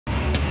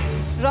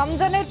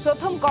রমজানের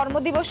প্রথম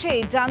কর্মদিবসেই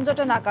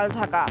যানজটে নাকাল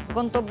ঢাকা।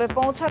 গন্তব্যে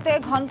পৌঁছাতে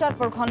ঘন্টার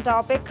পর ঘন্টা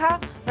অপেক্ষা,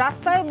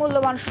 রাস্তায়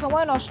মূল্যবান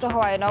সময় নষ্ট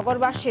হওয়ায়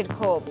নগরবাসীর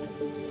ক্ষোভ।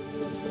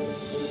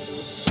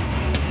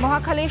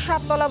 মহাখালীর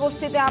সাততলা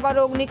বস্তিতে আবার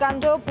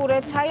অগ্নিকাণ্ড, পুড়ে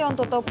ছাই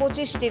অন্তত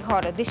 25টি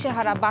ঘর,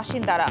 দিশেহারা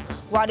বাসিন্দারা।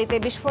 ওয়ারিতে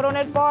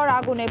বিস্ফোরণের পর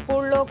আগুনে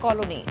পুড়ল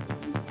কলোনি।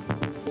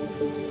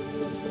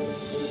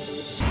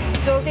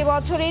 চলতি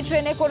বছরই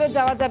ট্রেনে করে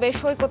যাওয়া যাবে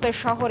সৈকতের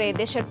শহরে।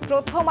 দেশের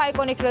প্রথম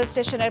আইকনিক রেল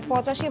স্টেশনের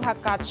 85%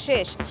 কাজ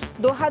শেষ।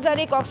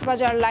 2000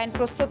 কক্সবাজার লাইন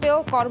প্রস্তুতেও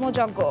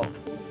কর্মযজ্ঞ।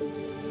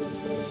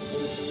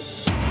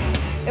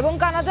 এবং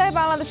কানাডায়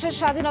বাংলাদেশের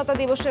স্বাধীনতা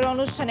দিবসের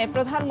অনুষ্ঠানে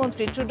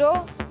প্রধানমন্ত্রী ট্রুডো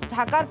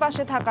ঢাকার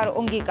পাশে থাকার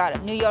অঙ্গীকার।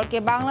 নিউ ইয়র্কে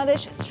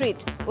বাংলাদেশ স্ট্রিট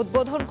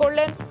উদ্বোধন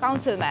করলেন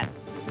কাউন্সিলম্যান।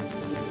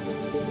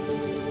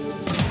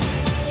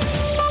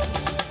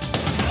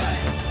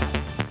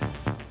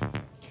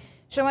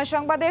 সময়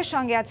সংবাদের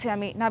সঙ্গে আছে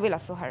আমি নাবিলা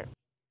সোহার।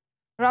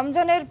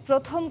 রমজানের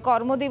প্রথম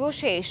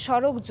কর্মদিবসে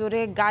সড়ক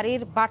জুড়ে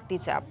গাড়ির বাড়তি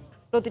চাপ।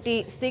 প্রতিটি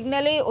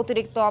সিগন্যালেই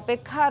অতিরিক্ত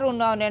অপেক্ষার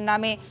উন্নয়নের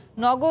নামে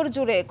নগর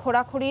জুড়ে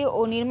খোঁড়াখুড়ি ও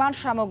নির্মাণ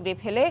সামগ্রী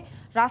ফেলে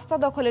রাস্তা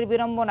দখলের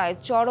বিড়ম্বনায়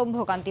চরম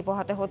ভোগান্তি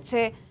পোহাতে হচ্ছে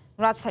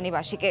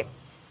রাজধানীবাসীকে।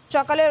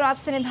 সকালে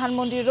রাজধানী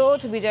ধানমন্ডি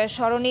রোড, বিজয়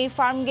সরণি,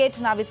 ফার্মগেট,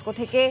 নাবিস্কো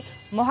থেকে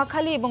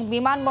মহাখালী এবং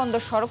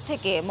বিমানবন্দর সড়ক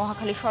থেকে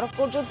মহাখালী সড়ক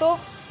পর্যন্ত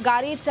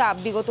গাড়ির চাপ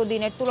বিগত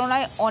দিনের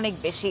তুলনায় অনেক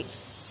বেশি।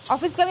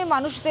 অফিসগামী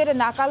মানুষদের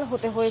নাকাল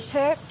হতে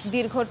হয়েছে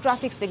দীর্ঘ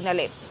ট্রাফিক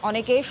সিগন্যালে।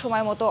 অনেকেই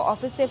সময় মতো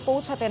অফিসে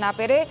পৌঁছাতে না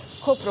পেরে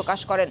ক্ষোভ প্রকাশ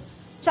করেন।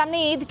 সামনে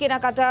ঈদ,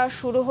 কেনাকাটা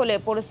শুরু হলে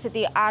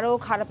পরিস্থিতি আরও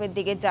খারাপের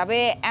দিকে যাবে,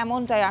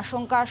 এমনটাই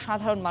আশঙ্কা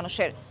সাধারণ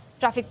মানুষের।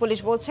 ট্রাফিক পুলিশ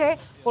বলছে,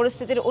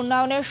 পরিস্থিতির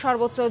উন্নয়নের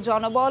সর্বোচ্চ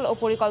জনবল ও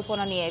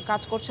পরিকল্পনা নিয়ে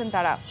কাজ করছেন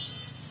তারা।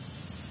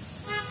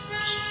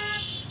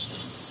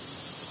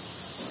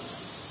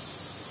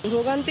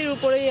 ভোগান্তির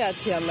উপরেই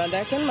আছি আমরা।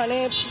 দেখেন মানে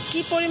কি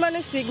পরিমাণে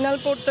সিগন্যাল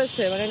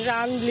পড়তেছে, মানে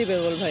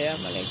আনবিলিভেবল ভাইয়া,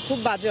 মানে খুব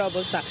বাজে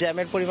অবস্থা।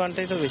 জ্যামের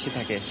পরিমাণটাই তো বেশি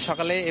থাকে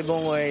সকালে এবং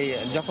ওই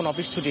যখন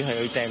অফিস ছুটি হয়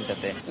ওই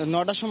টাইমটাতে।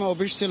 9টার সময়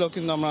অফিস ছিল,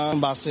 কিন্তু আমরা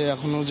বাসে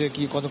এখনো যে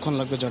কি কতক্ষণ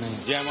লাগবে জানি না।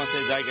 জ্যাম আছে,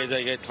 জায়গায়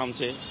জায়গায়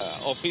থামছে।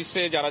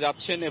 অফিসে যারা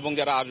যাচ্ছেন এবং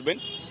যারা আসবেন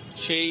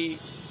সেই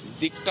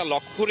দিকটা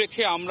লক্ষ্য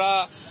রেখে আমরা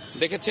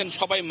দেখেছেন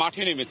সবাই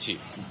মাঠে নেমেছি।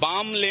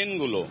 বাম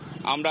লেনগুলো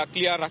আমরা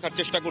ক্লিয়ার রাখার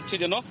চেষ্টা করছি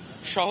যেন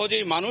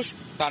সহজেই মানুষ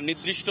তার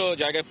নির্দিষ্ট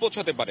জায়গায়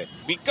পৌঁছাতে পারে।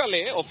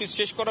 বিকালে অফিস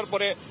শেষ করার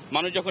পরে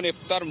মানুষ যখন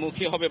ইফতার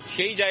মুখী হবে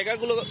সেই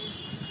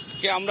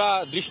জায়গাগুলোকে আমরা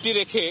দৃষ্টি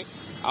রেখে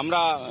আমরা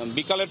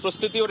বিকালের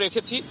প্রস্তুতিও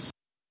রেখেছি।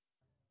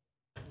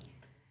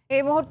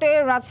 এই মুহূর্তে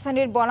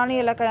রাজধানীর বনানী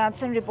এলাকায়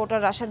আছেন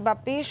রিপোর্টার রাশেদ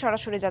বাপ্পি,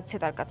 সরাসরি যাচ্ছে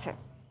তার কাছে।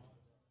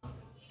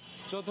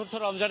 চতুর্থ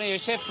রমজানে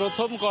এসে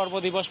প্রথম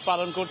কর্মদিবস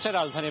পালন করছে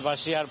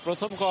রাজধানীবাসী। আর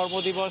প্রথম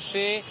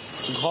কর্মদিবসে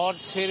ঘর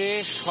ছেড়ে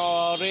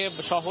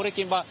শহরে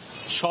কিংবা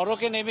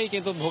সড়কে নেমেই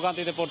কিন্তু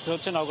ভোগান্তিতে পড়তে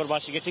হচ্ছে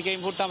নগরবাসীকে। ঠিক এই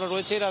মুহূর্তে আমরা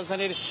রয়েছি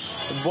রাজধানীর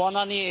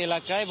বনানী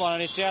এলাকায়,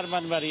 বনানী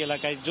চেয়ারম্যান বাড়ি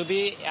এলাকায়। যদি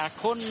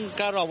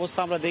এখনকার অবস্থা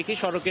আমরা দেখি,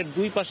 সড়কের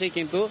দুই পাশেই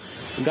কিন্তু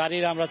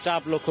গাড়ির আমরা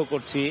চাপ লক্ষ্য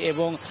করছি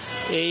এবং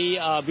এই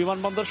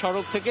বিমানবন্দর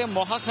সড়ক থেকে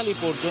মহাখালী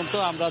পর্যন্ত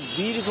আমরা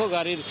দীর্ঘ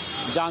গাড়ির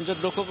যানজট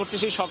লক্ষ্য করছি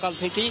সেই সকাল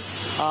থেকেই।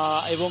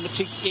 এবং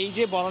ঠিক এই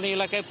যে বনানী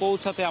এলাকায়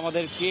পৌঁছাতে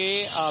আমাদেরকে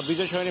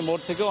বিজয় সরণি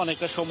মোড় থেকেও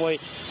অনেকটা সময়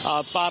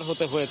পার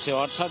হতে হয়েছে।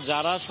 অর্থাৎ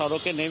যারা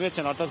সড়কে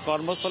নেমেছেন, অর্থাৎ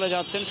কর্মস্থলে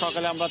যাচ্ছেন,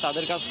 সকালে আমরা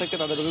তাদের কাছ থেকে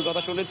তাদের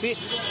অভিজ্ঞতা শুনেছি,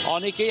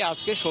 অনেকেই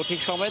আজকে সঠিক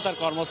সময়ে তার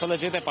কর্মস্থলে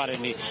যেতে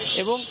পারেননি।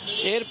 এবং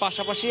এর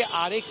পাশাপাশি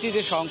আরেকটি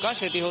যে শঙ্কা,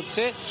 সেটি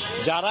হচ্ছে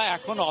যারা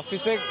এখন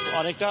অফিসে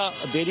অনেকটা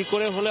দেরি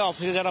করে হলে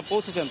অফিসে যারা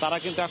পৌঁছেছেন, তারা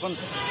কিন্তু এখন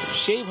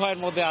সেই ভয়ের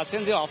মধ্যে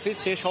আছেন যে অফিস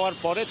শেষ হওয়ার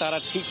পরে তারা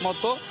ঠিক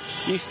মতো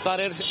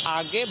ইফতারের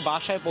আগে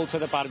বাসায়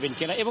পৌঁছাতে পারবেন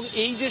কিনা। এবং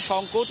এই যে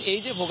সংকট,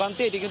 এই যে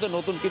ভোগান্তি, এটি কিন্তু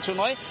নতুন কিছু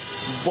নয়।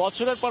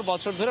 বছরের পর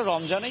বছর ধরে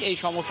রমজানে এই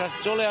সমস্যা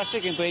চলে আসছে,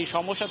 কিন্তু এই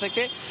সমস্যা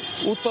থেকে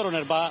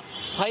উত্তরণের বা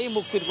স্থায়ী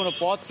মুক্তির কোনো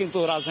পথ কিন্তু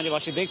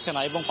রাজধানীবাসী দেখছে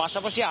না। এবং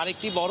পাশাপাশি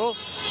আরেকটি বড়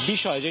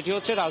বিষয় যেটি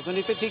হচ্ছে,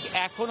 রাজধানীতে ঠিক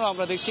এখনো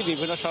আমরা দেখছি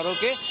বিভিন্ন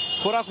সড়কে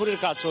খোঁড়াখুড়ির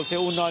কাজ চলছে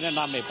উন্নয়নের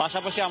নামে।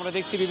 পাশাপাশি আমরা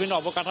দেখছি বিভিন্ন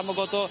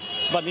অবকাঠামোগত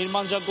বা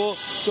নির্মাণযজ্ঞ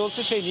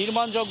চলছে। সেই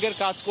নির্মাণযজ্ঞের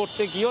কাজ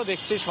করতে গিয়েও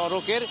দেখছি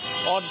সড়কের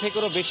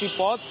অর্ধেকেরও বেশি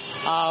পথ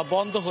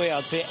বন্ধ হয়ে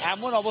আছে।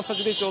 এমন অবস্থা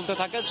যদি চলতে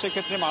থাকে,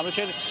 সেক্ষেত্রে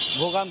মানুষের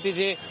ভোগান্তি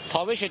যে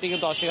হবে সেটি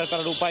কিন্তু অস্বীকার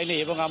করার উপায় নেই।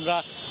 এবং আমরা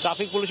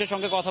ট্রাফিক পুলিশের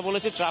সঙ্গে কথা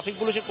বলেছি। ট্রাফিক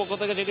পুলিশের পক্ষ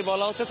থেকে যেটি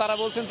বলা হচ্ছে, তারা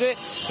বলছেন যে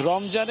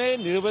রমজানে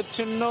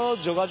নিরবিচ্ছিন্ন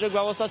যোগাযোগ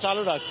ব্যবস্থা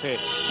চালু রাখতে,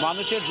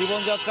 মানুষের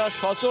জীবনযাত্রা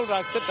সচল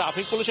রাখতে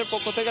ট্রাফিক পুলিশের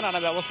পক্ষ থেকে নানা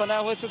ব্যবস্থা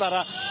নেওয়া হয়েছে। তারা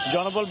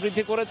জনবল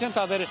বৃদ্ধি করেছেন,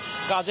 তাদের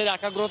কাজের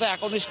একাগ্রতা,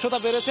 একনিষ্ঠতা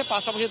বেড়েছে।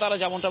 পাশাপাশি তারা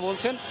যেমনটা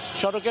বলছেন,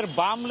 সড়কের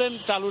বাম লেন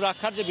চালু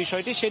রাখার যে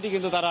বিষয়টি, সেটি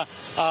কিন্তু তারা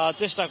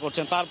চেষ্টা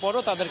করছেন।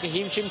 তারপরও তাদেরকে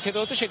হিমশিম খেতে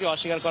হচ্ছে, সেটি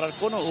অস্বীকার করার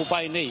কোনো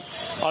উপায় নেই।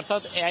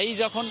 অর্থাৎ এই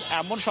যখন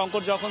এমন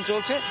সংকট যখন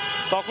চলছে,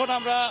 তখন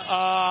আমরা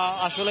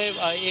আসলে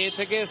এ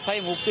থেকে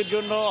স্থায়ী মুক্তির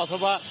জন্য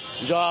অথবা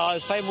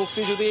স্থায়ী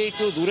মুক্তি যদি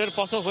একটু দূরের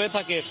পথ হয়ে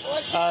থাকে,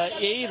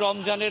 এই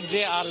রমজানের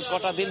যে আর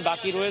কটা দিন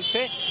বাকি রয়েছে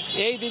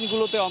এই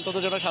দিনগুলোতে অন্তত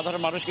যেন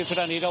সাধারণ মানুষ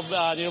কিছুটা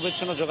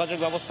নিরবিচ্ছিন্ন যোগাযোগ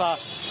ব্যবস্থা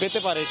পেতে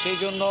পারে, সেই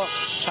জন্য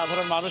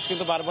সাধারণ মানুষ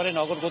কিন্তু বারবারই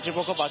নগর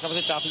কর্তৃপক্ষ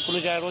পাশাপাশি ট্রাফিক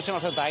পুলিশ যারা রয়েছেন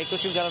অর্থাৎ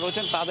দায়িত্বশীল যারা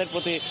রয়েছেন তাদের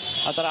প্রতি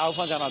তারা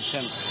আহ্বান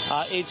জানাচ্ছেন।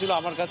 এই ছিল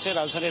আমার কাছে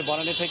রাজধানীর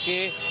বনানী থেকে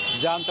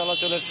যান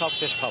চলাচলের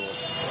সবশেষ খবর।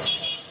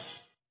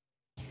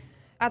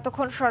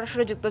 এতক্ষণ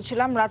সরাসরি যুক্ত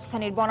ছিলাম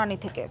রাজধানীর বনানী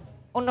থেকে।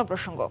 অন্য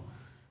প্রসঙ্গ,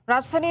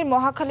 রাজধানীর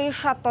মহাখালীর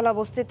 7তলা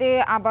বস্তিতে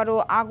আবারও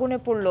আগুনে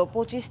পড়ল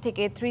 25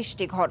 থেকে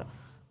 30টি ঘর।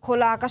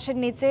 খোলা আকাশের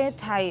নিচে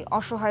ঠাঁই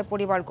অসহায়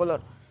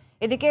পরিবারগুলোর।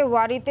 এদিকে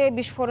ওয়ারিতে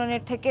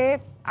বিস্ফোরণের থেকে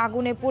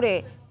আগুনে পুড়ে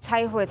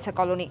ছাই হয়েছে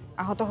কলোনি,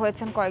 আহত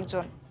হয়েছেন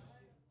কয়েকজন।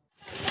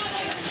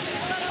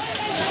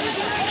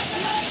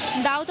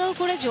 দাউ দাউ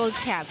করে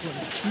জ্বলছে আগুন,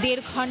 1.5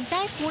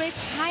 ঘন্টায় পুড়ে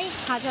ছাই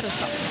হাজারো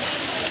স্বপ্ন।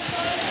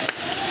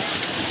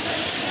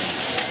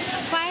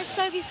 ফায়ার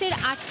সার্ভিসের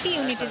 8টি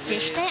ইউনিটের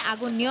চেষ্টায়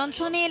আগুন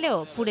নিয়ন্ত্রণে এলেও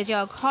পুড়ে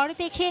যাওয়া ঘর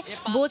দেখে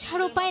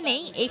বোঝার উপায়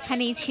নেই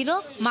এখানেই ছিল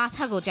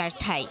মাথা গোজার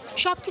ঠাঁই।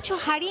 সবকিছু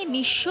হারিয়ে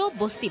নিঃস্ব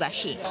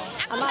বস্তিবাসী।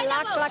 আমার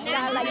লাখ লাখ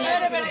টাকা লাগে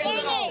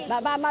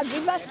বাবা, আমার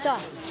জীবনটা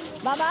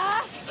বাবা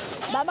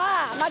বাবা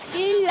আমার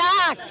 3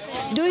 লাখ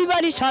 2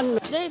 বাড়ি স্বর্ণ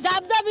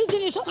দাবদাবি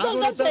জিনিস সব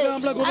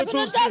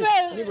চলছে।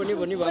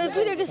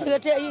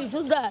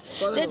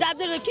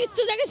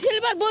 কিচ্ছু দেখে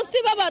সিলভার বস্তি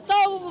বাবা, তো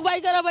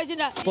বাইকারা পাইছি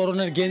না।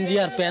 পরনের গেঞ্জি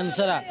আর প্যান্ট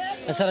ছাড়া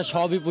এছাড়া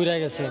সবই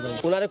পুড়ে গেছে।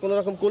 ওনারে কোনো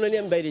রকম কোলে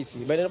নিয়ে আমি বাইরেছি,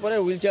 বাইরের পরে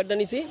হুইল চেয়ারটা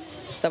নিছি।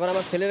 তারপর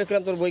আমার ছেলের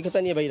কিলাম তোর বই খাতা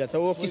নিয়ে বাইরে,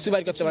 ও কিছু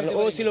বাইর করতে পারে না,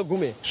 ও ছিল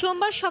ঘুমে।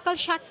 সোমবার সকাল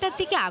 7টার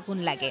দিকে আগুন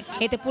লাগে,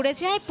 এতে পুড়ে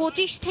যায়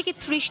 25 থেকে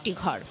 30টি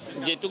ঘর।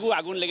 যেটুকু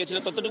আগুন লেগেছিল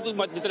ততটুকু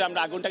ভিতরে আমরা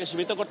আগুনটাকে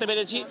সীমিত করতে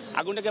পেরেছি,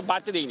 আগুনটাকে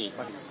বাড়তে দিইনি।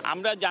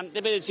 আমরা জানতে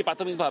পেরেছি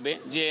প্রাথমিকভাবে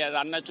যে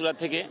রান্নার চুলা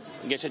থেকে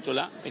গ্যাসের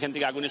চুলা, এখান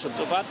থেকে আগুনের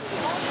সূত্রপাত।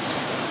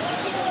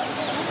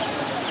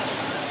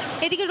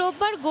 এদিকে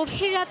রোববার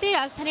গভীর রাতে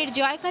রাজধানীর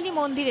জয়কালী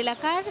মন্দির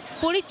এলাকার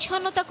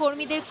পরিচ্ছন্নতা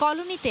কর্মীদের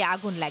কলোনিতে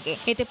আগুন লাগে,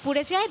 এতে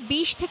পুড়ে যায়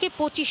 20 থেকে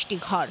 25টি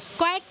ঘর।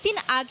 কয়েকদিন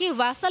আগে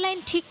ওয়াসা লাইন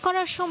ঠিক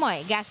করার সময়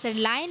গ্যাসের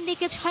লাইন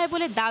লিকেজ হয়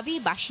বলে দাবি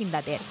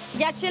বাসিন্দাদের।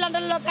 গ্যাস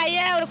সিলিন্ডার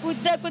লোকাইয়ে ওর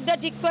কুদ্দে কুদ্দে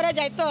ঠিক করে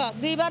যাইতো,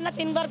 2বার না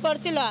 3বার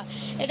করছিল।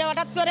 এটা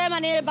হঠাৎ করে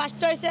মানে বাস্ট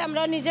হয়েছে,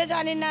 আমরা নিজে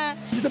জানি না।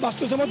 বাস্ট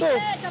হয়েছে মতো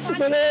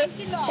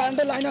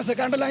কারেন্টের লাইন আছে,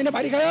 কারেন্টের লাইনে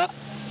বাড়ি খাওয়া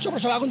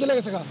সব আগুন চলে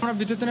গেছে। আমরা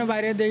বিদ্যুতের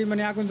বাইরে দেখি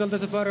মানে আগুন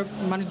জ্বলতেছে, পর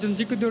মানুষজন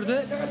জিজ্ঞেস করছে,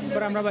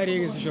 পরে আমরা বাইরে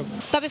গেছি সব।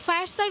 তবে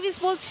ফায়ার সার্ভিস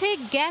বলছে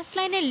গ্যাস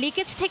লাইনের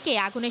লিকেজ থেকে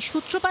আগুনের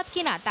সূত্রপাত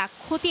কিনা তা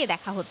খতিয়ে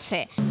দেখা হচ্ছে।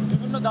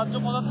 বিভিন্ন দাহ্য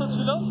পদার্থ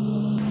ছিল,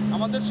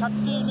 আমাদের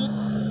 7টি ইউনিট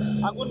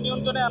আগুন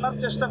নিয়ন্ত্রণে আনার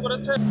চেষ্টা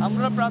করেছে।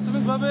 আমরা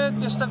প্রাথমিকভাবে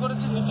চেষ্টা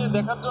করেছি নিচে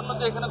দেখার জন্য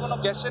যে এখানে কোনো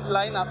গ্যাসের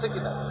লাইন আছে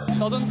কিনা,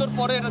 তদন্তর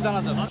পরে এটা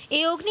জানা যাবে।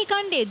 এই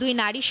অগ্নিকাণ্ডে 2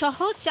 নারী সহ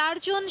 4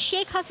 জন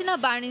শেখ হাসিনা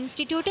বার্ন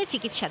ইনস্টিটিউটে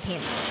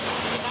চিকিৎসাধীন।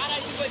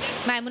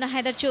 মাইমুনা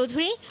হায়দার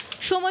চৌধুরী,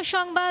 সময়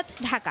সংবাদ,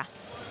 ঢাকা।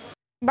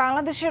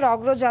 বাংলাদেশের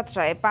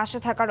অগ্রযাত্রায় পাশে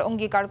থাকার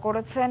অঙ্গীকার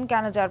করেছেন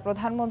কানাডার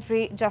প্রধানমন্ত্রী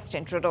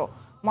জাস্টিন ট্রুডো।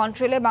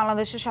 মন্ট্রিলে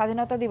বাংলাদেশের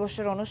স্বাধীনতা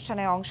দিবসের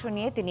অনুষ্ঠানে অংশ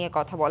নিয়ে তিনি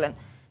কথা বলেন।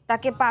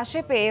 তাকে পাশে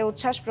পেয়ে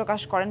উচ্ছ্বাস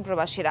প্রকাশ করেন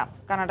প্রবাসীরা।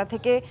 কানাডা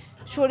থেকে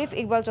শরীফ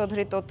ইকবাল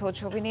চৌধুরীর তথ্য ও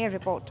ছবি নিয়ে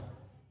রিপোর্ট।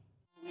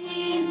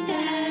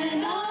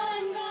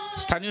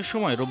 স্থানীয়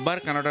সময় রোববার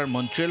কানাডার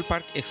মন্ট্রিয়েল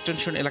পার্ক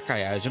এক্সটেনশন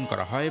এলাকায় আয়োজন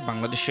করা হয়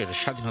বাংলাদেশের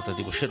স্বাধীনতা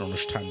দিবসের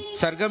অনুষ্ঠান।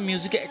 সারগাম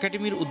মিউজিক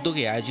একাডেমির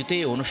উদ্যোগে আয়োজিত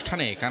এই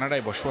অনুষ্ঠানে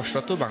কানাডায়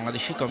বসবাসরত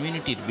বাংলাদেশি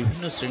কমিউনিটির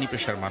বিভিন্ন শ্রেণী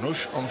পেশার মানুষ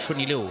অংশ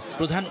নিলেও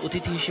প্রধান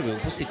অতিথি হিসেবে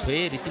উপস্থিত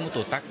হয়ে রীতিমতো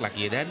তাক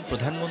লাগিয়ে দেন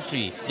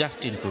প্রধানমন্ত্রী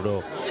জাস্টিন ট্রুডো।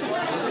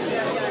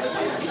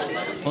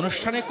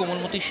 অনুষ্ঠানে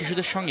কোমলমতি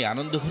শিশুদের সঙ্গে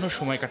আনন্দঘন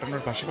সময়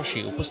কাটানোর পাশাপাশি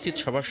উপস্থিত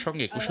সবার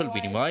সঙ্গে কুশল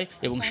বিনিময়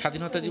এবং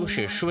স্বাধীনতা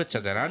দিবসের শুভেচ্ছা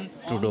জানান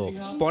ট্রুডো।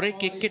 পরে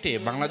কেক কেটে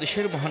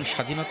বাংলাদেশের মহান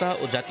স্বাধীনতা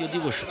ও জাতীয়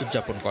দিবস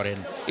উদযাপন করেন।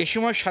 এ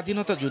সময়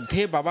স্বাধীনতা যুদ্ধে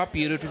বাবা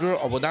পিয়েরে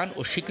ট্রুডোর অবদান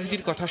ও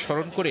স্বীকৃতির কথা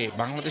স্মরণ করে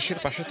বাংলাদেশের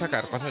পাশে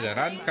থাকার কথা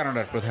জানান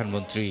কানাডার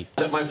প্রধানমন্ত্রী।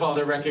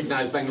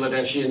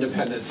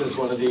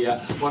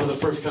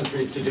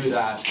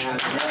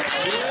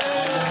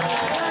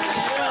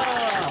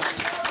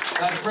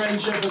 That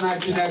friendship and that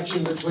connection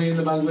between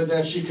the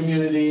Bangladeshi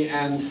community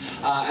and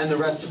the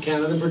rest of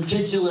Canada,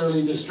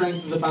 particularly the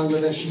strength of the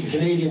Bangladeshi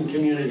Canadian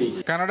community.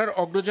 কানাডার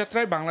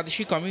অগ্রযাত্রায়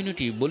বাংলাদেশি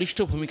কমিউনিটি বলিষ্ঠ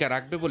ভূমিকা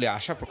রাখবে বলে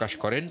আশা প্রকাশ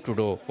করেন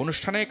ট্রুডো।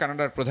 অনুষ্ঠানে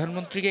কানাডার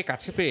প্রধানমন্ত্রীকে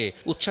কাছে পেয়ে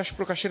উচ্ছ্বাস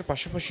প্রকাশের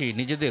পাশাপাশি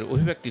নিজেদের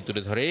অভিব্যক্তি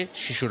তুলে ধরে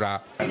শিশুরা।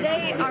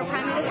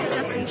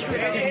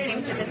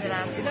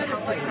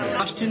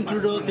 জাস্টিন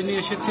ট্রুডো তিনি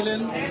এসেছিলেন,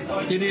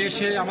 তিনি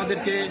এসে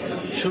আমাদেরকে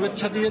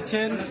শুভেচ্ছা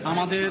দিয়েছেন,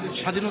 আমাদের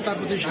স্বাধীনতার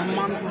প্রতি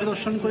সম্মান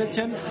প্রদর্শন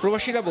করেছেন।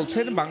 প্রবাসীরা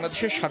বলছেন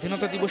বাংলাদেশের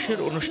স্বাধীনতা দিবসের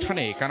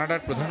অনুষ্ঠানে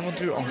কানাডার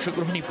প্রধানমন্ত্রীর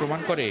অংশগ্রহণই প্রমাণ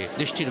করে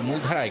দেশটির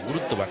মূলধারায়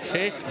গুরুত্ব বাড়ছে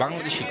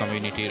বাংলাদেশি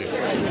কমিউনিটির।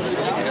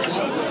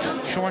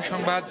 সময়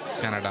সংবাদ,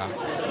 কানাডা।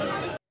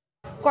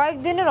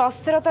 কয়েকদিনের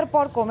অস্থিরতার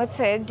পর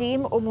কমেছে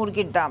ডিম ও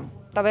মুরগির দাম।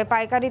 তবে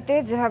পাইকারিতে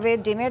যেভাবে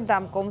ডিমের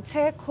দাম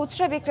কমছে,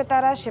 খুচরা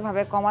বিক্রেতারা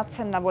সেভাবে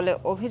কমাচ্ছেন না বলে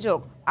অভিযোগ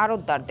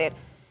আড়তদারদের।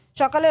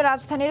 সকালে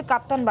রাজধানীর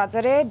কাপ্তান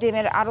বাজারে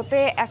ডিমের আড়তে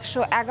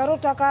 111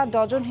 টাকা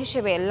ডজন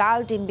হিসেবে লাল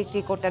ডিম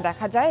বিক্রি করতে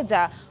দেখা যায়,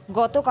 যা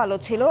গতকালও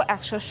ছিল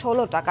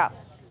 116 টাকা।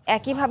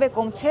 একইভাবে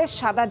কমছে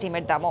সাদা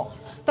ডিমের দামও।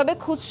 তবে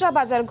খুচরা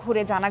বাজার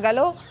ঘুরে জানা গেল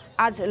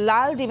আজ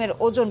লাল ডিমের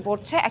ওজন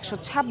পড়ছে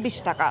 126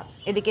 টাকা।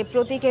 এদিকে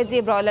প্রতি কেজি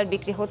ব্রয়লার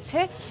বিক্রি হচ্ছে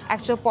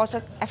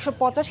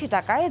 185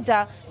 টাকায়, যা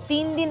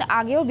 3 দিন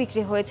আগেও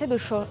বিক্রি হয়েছে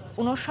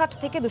 259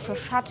 থেকে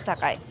 260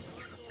 টাকায়।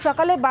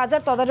 সকালে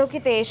বাজার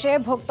তদারকিতে এসে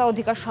ভোক্তা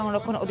অধিকার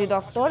সংরক্ষণ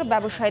অধিদপ্তর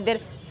ব্যবসায়ীদের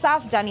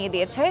সাফ জানিয়ে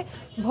দিয়েছে,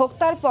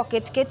 ভোক্তার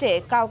পকেট কেটে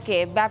কাউকে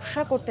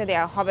ব্যবসা করতে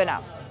দেয়া হবে না।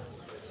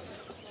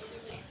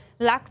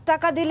 লাখ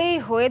টাকা দিলেই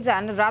হয়ে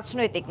যান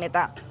রাজনৈতিক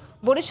নেতা।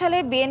 বরিশালে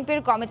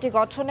বিএনপির কমিটি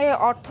গঠনে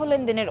অর্থ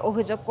লেনদেনের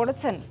অভিযোগ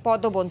করেছেন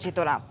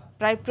পদবঞ্চিতরা।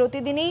 প্রায়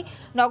প্রতিদিনই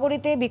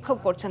নগরীতে বিক্ষোভ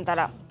করছেন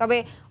তারা। তবে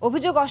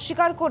অভিযোগ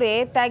অস্বীকার করে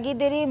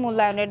ত্যাগীদেরই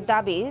মূল্যায়নের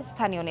দাবি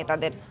স্থানীয়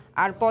নেতাদের।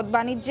 আর পদ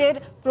বাণিজ্যের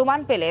প্রমাণ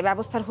পেলে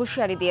ব্যবস্থার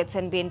হুঁশিয়ারি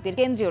দিয়েছেন বিএনপির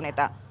কেন্দ্রীয়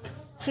নেতা।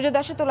 সুজয়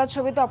দাসের তোলা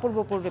ছবিতে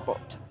অপূর্বপুর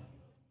রিপোর্ট।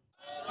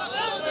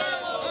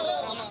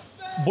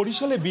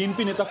 বরিশালে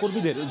বিএনপি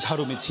নেতাকর্মীদের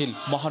ঝাড়ু মিছিল।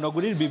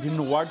 মহানগরীর বিভিন্ন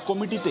ওয়ার্ড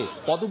কমিটিতে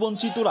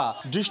পদবঞ্চিতরা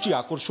দৃষ্টি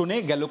আকর্ষণে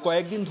গেল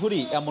কয়েকদিন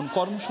ধরেই এমন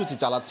কর্মসূচি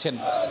চালাচ্ছেন।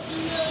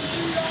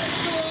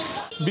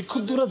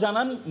 বিক্ষুব্ধরা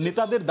জানান,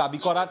 নেতাদের দাবি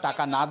করা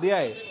টাকা না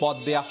দেয়ায় পদ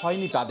দেয়া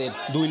হয়নি তাদের।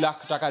 2 লাখ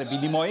টাকার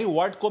বিনিময়ে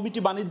ওয়ার্ড কমিটি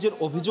বাণিজ্যের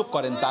অভিযোগ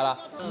করেন তারা।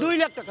 2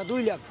 লাখ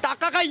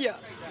টাকা খাইয়া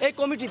এই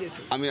কমিটি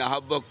দিয়েছে। আমি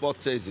আহ্বায়ক পদ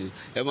চাইছি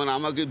এবং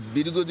আমাকে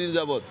দীর্ঘদিন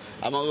যাবৎ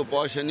আমাকে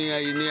পয়সা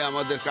নিয়ে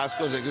আমাদের কাজ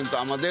করছে, কিন্তু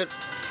আমাদের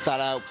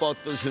তারা পদ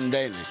পজিশন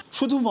দেয়নি।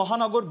 শুধু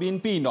মহানগর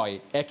বিএনপিই নয়,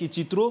 একই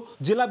চিত্র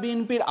জেলা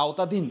বিএনপির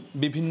আওতাধীন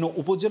বিভিন্ন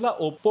উপজেলা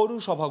ও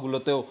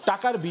পৌরসভাগুলোতেও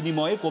টাকার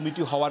বিনিময়ে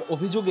কমিটি হওয়ার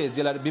অভিযোগে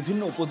জেলার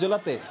বিভিন্ন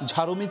উপজেলাতে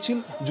ঝাড়ু মিছিল,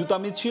 জুতা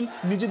মিছিল,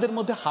 নিজেদের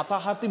মধ্যে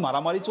হাতাহাতি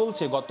মারামারি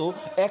চলছে গত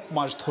 1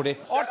 মাস ধরে।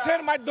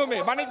 অর্থের মাধ্যমে,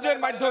 বাণিজ্যের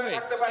মাধ্যমে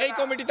এই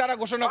কমিটি তারা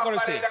ঘোষণা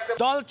করেছে।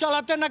 দল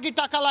চালাতে নাকি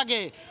টাকা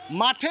লাগে,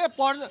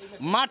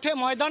 মাঠে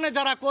ময়দানে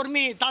যারা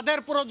কর্মী তাদের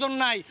প্রয়োজন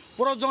নাই,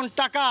 প্রয়োজন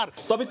টাকার।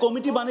 তবে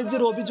কমিটি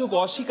বাণিজ্যের অভিযোগ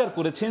অস্বীকার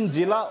করেছেন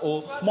জেলা ও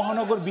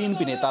মহানগর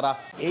বিএনপি নেতারা।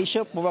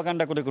 এইসব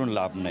প্রোপাগান্ডা করে কোনো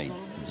লাভ নাই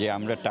যে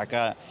আমরা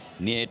টাকা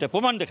নিয়ে এটা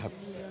প্রমাণ দেখাব।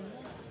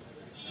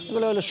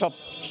 এগুলো হলো সব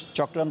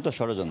চক্রান্ত,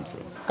 ষড়যন্ত্র।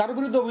 কারো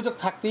বিরুদ্ধে অভিযোগ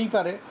থাকতেই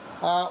পারে,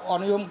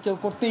 অনিয়ম কেউ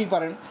করতেই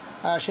পারেন,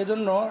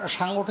 সেজন্য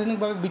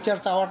সাংগঠনিকভাবে বিচার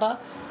চাওয়াটা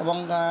এবং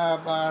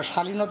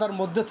শালীনতার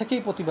মধ্যে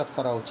থেকেই প্রতিবাদ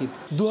করা উচিত।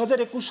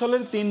 2021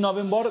 সালের 3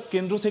 নভেম্বর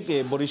কেন্দ্র থেকে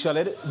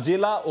বরিশালের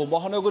জেলা ও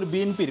মহানগর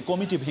বিএনপির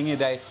কমিটি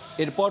ভেঙে দেয়।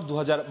 এরপর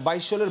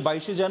 2022 সালের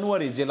 22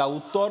 জানুয়ারি জেলা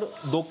উত্তর,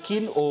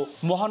 দক্ষিণ ও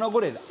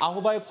মহানগরের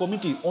আহ্বায়ক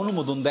কমিটি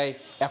অনুমোদন দেয়।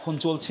 এখন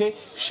চলছে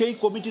সেই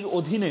কমিটির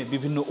অধীনে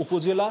বিভিন্ন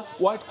উপজেলা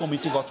ওয়ার্ড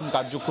কমিটি গঠন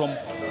কার্যক্রম।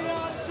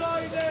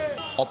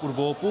 অপূর্ব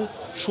অপু,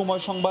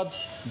 সময় সংবাদ,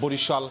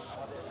 বরিশাল।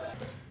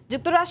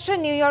 যুক্তরাষ্ট্রের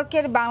নিউ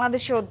ইয়র্কের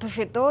বাংলাদেশে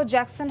অধ্যুষিত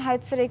জ্যাকসন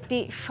হাইটসের একটি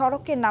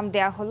সড়কের নাম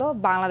দেয়া হলো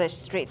বাংলাদেশ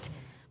স্ট্রিট।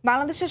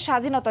 বাংলাদেশের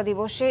স্বাধীনতা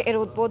দিবসে এর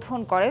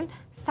উদ্বোধন করেন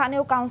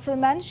স্থানীয়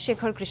কাউন্সিলম্যান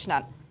শেখর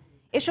কৃষ্ণান।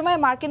 এ সময়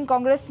মার্কিন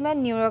congressman,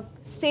 new York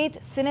state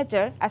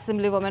senator,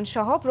 অ্যাসেম্বলিওম্যান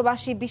সহ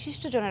প্রবাসী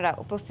বিশিষ্টজনেরা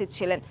উপস্থিত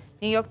ছিলেন।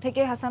 নিউ ইয়র্ক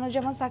থেকে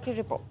হাসানুজ্জামান সাকির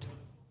রিপোর্ট।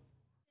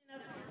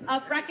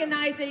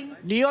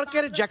 নিউ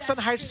ইয়র্কের জ্যাকসন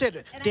হাইটসের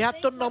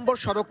 73 নম্বর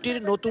সড়কটির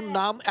নতুন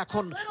নাম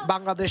এখন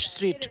বাংলাদেশ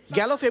স্ট্রিট।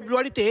 গেল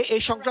ফেব্রুয়ারিতে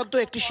এই সংক্রান্ত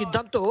একটি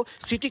সিদ্ধান্ত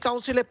সিটি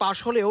কাউন্সিলে পাশ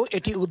হলেও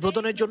এটি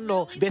উদ্বোধনের জন্য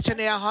বেছে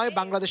নেওয়া হয়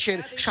বাংলাদেশের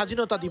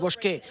স্বাধীনতা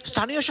দিবসকে।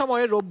 স্থানীয়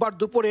সময়ে রোববার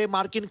দুপুরে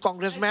মার্কিন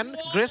congressman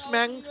grace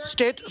Mang,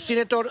 state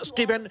senator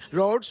Steven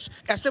Rhodes,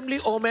 assembly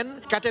woman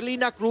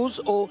Catalina cruise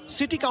ও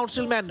সিটি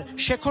কাউন্সিলম্যান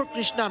শেখর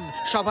কৃষ্ণান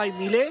সবাই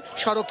মিলে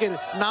সড়কের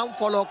নাম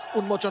ফলক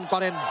উন্মোচন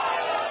করেন।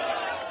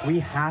 We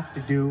have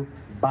to do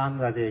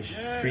Bangladesh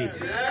Street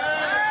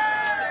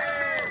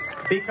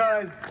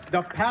because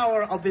the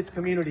power of this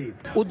community.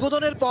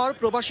 উদ্বোধনের পর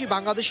প্রবাসী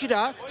বাংলাদেশিরা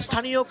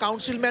স্থানীয়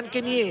কাউন্সিলম্যানকে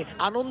নিয়ে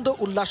আনন্দ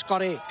উল্লাস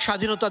করে।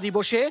 স্বাধীনতা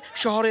দিবসে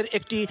শহরের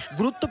একটি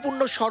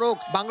গুরুত্বপূর্ণ সড়ক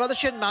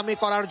বাংলাদেশের নামে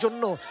করার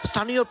জন্য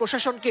স্থানীয়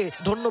প্রশাসনকে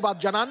ধন্যবাদ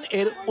জানান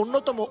এর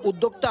অন্যতম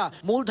উদ্যোক্তা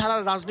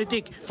মূলধারার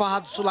রাজনীতিক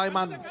ফাহাদ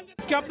সুলাইমান।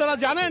 আজকে আপনারা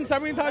জানেন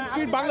 73rd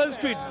স্ট্রিট বাংলাদেশ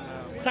স্ট্রিট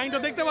সাইনটা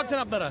দেখতে পাচ্ছেন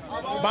আপনারা,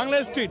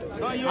 বাংলাদেশ স্ট্রিট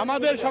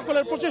আমাদের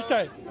সকলের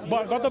প্রচেষ্টায়,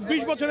 গত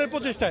 20 বছরের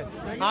প্রচেষ্টায়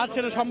আজ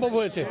সেটা সম্ভব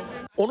হয়েছে।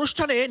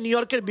 অনুষ্ঠানে নিউ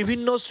ইয়র্কের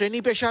বিভিন্ন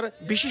শ্রেণী পেশার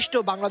বিশিষ্ট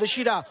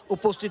বাংলাদেশিরা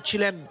উপস্থিত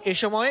ছিলেন। এ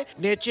সময়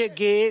নেচে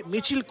গেয়ে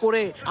মিছিল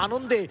করে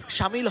আনন্দে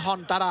সামিল হন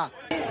তারা।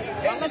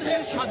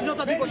 বাংলাদেশের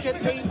স্বাধীনতা দিবসের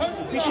এই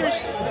বিশেষ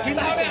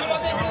দিনটিতে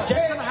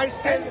জ্যাকসন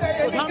হাইটসের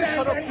প্রধান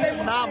সড়কটির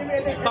নাম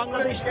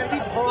বাংলাদেশ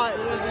স্ট্রিট হওয়ায়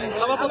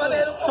সভাপতি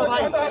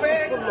সভায়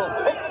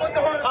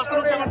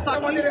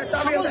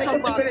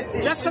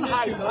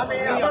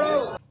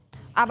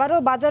আবারও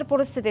বাজার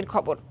পরিস্থিতির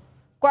খবর।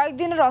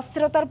 কয়েকদিনের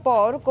অস্থিরতার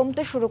পর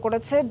কমতে শুরু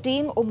করেছে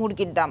ডিম ও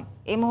মুরগির দাম।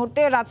 এই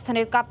মুহূর্তে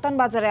রাজধানীর কাপ্তান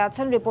বাজারে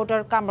আছেন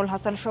রিপোর্টার কামরুল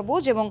হাসান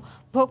সবুজ এবং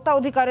ভোক্তা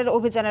অধিকারের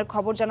অভিযানের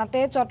খবর জানাতে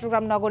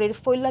চট্টগ্রাম নগরীর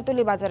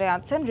ফৈল্লাতলী বাজারে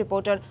আছেন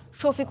রিপোর্টার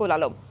শফিকুল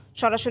আলম।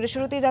 সরাসরি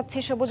শুরুতেই যাচ্ছি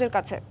সবুজের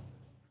কাছে।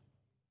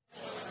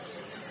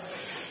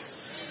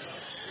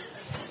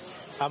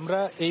 আমরা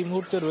এই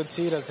মুহূর্তে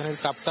রয়েছি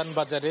রাজধানীর কাপ্তান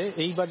বাজারে।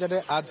 এই বাজারে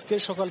আজকে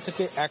সকাল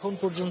থেকে এখন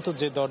পর্যন্ত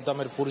যে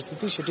দরদামের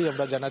পরিস্থিতি সেটি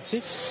আমরা জানাচ্ছি।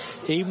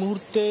 এই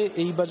মুহূর্তে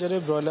এই বাজারে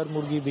ব্রয়লার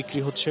মুরগি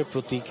বিক্রি হচ্ছে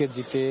প্রতি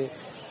কেজিতে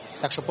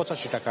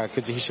 185 টাকা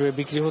কেজি হিসেবে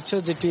বিক্রি হচ্ছে,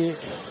 যেটি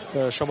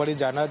সবারই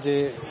জানা যে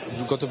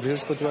গত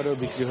বৃহস্পতিবারেও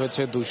বিক্রি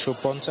হয়েছে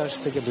 250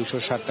 থেকে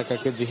 260 টাকা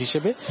কেজি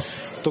হিসেবে।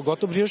 তো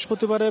গত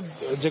বৃহস্পতিবারে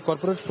যে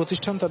কর্পোরেট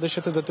প্রতিষ্ঠান তাদের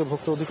সাথে জাতীয়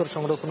ভোক্তা অধিকার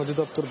সংরক্ষণ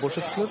অধিদপ্তর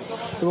বসেছিল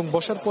এবং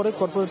বসার পরে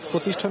কর্পোরেট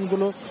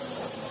প্রতিষ্ঠানগুলো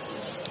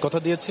কথা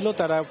দিয়েছিল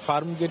তারা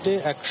ফার্ম গেটে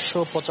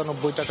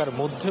 195 টাকার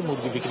মধ্যে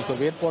মুরগি বিক্রি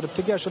করবে। এরপর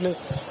থেকে আসলে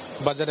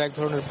বাজারে এক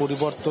ধরনের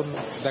পরিবর্তন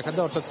দেখা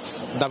যায়, অর্থাৎ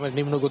দামের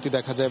নিম্নগতি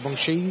দেখা যায় এবং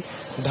সেই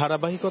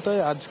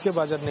ধারাবাহিকতায় আজকে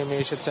বাজার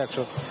নেমে এসেছে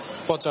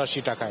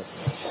 185 টাকায়।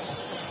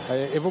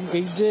 এবং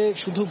এই যে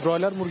শুধু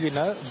ব্রয়লার মুরগি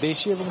না,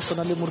 দেশি এবং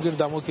সোনালী মুরগির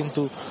দামও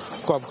কিন্তু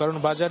কম, কারণ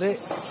বাজারে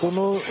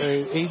কোনো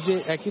এই যে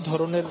একই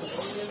ধরনের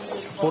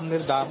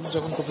পণ্যের দাম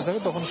যখন কমতে থাকে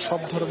তখন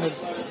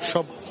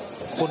সব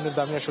পণ্যের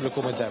দামই আসলে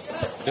কমে যায়।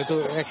 যেহেতু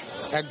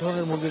এক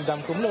ধরনের মুরগির দাম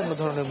কমলে অন্য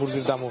ধরনের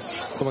মুরগির দামও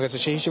কমে গেছে,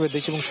 সেই হিসেবে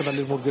দেশি এবং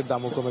সোনালী মুরগির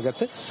দামও কমে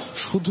গেছে।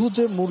 শুধু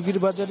যে মুরগির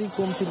বাজারই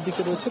কমতির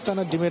দিকে রয়েছে তা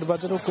না, ডিমের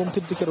বাজারও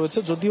কমতির দিকে রয়েছে,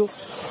 যদিও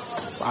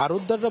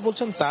আড়তদাররা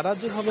বলছেন তারা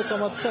যেভাবে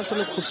কমাচ্ছে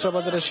আসলে খুচরা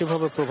বাজারে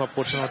সেভাবে প্রভাব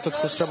পড়ছে না, অর্থাৎ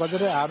খুচরা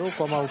বাজারে আরও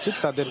কমা উচিত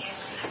তাদের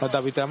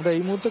দাবিতে। আমরা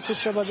এই মুহূর্তে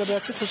খুচরা বাজারে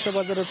আছি। খুচরা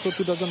বাজারে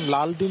প্রতি ডজন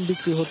লাল ডিম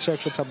বিক্রি হচ্ছে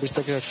 126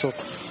 থেকে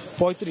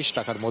 135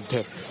 টাকার মধ্যে,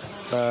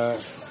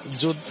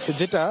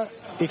 যেটা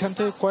এখান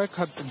থেকে কয়েক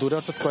হাত দূরে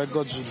অর্থাৎ কয়েক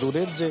গজ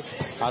দূরের যে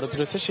আড়ত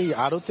রয়েছে সেই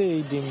আড়তে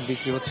এই ডিম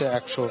বিক্রি হচ্ছে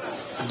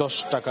 110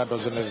 টাকা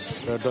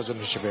ডজন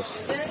হিসেবে,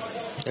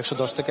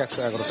 110 থেকে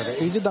 111 টাকা।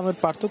 এই যে দামের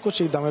পার্থক্য,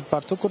 সেই দামের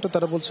পার্থক্যটা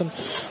তারা বলছেন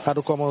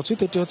আরো কমা উচিত,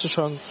 এটি হচ্ছে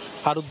স্বয়ং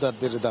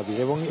আড়তদারদের দাবি।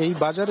 এবং এই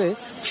বাজারে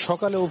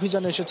সকালে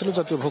অভিযানে এসেছিল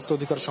জাতীয় ভোক্তা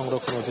অধিকার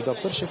সংরক্ষণ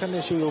অধিদপ্তর, সেখানে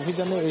সেই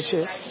অভিযানে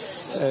এসে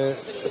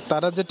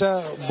তারা যেটা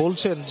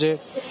বলছেন যে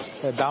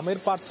দামের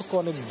পার্থক্য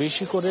অনেক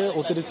বেশি করে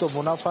অতিরিক্ত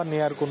মুনাফা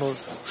নেয়ার কোনো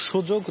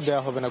সুযোগ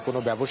দেওয়া হবে না কোনো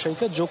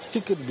ব্যবসায়ীকে,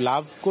 যৌক্তিক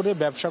লাভ করে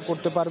ব্যবসা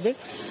করতে পারবে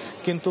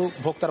কিন্তু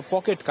ভোক্তার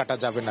পকেট কাটা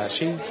যাবে না,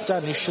 সেইটা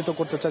নিশ্চিত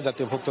করতে চায়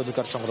জাতীয় ভোক্তা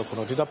অধিকার সংরক্ষণ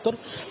অধিদপ্তর।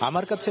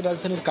 আমার কাছে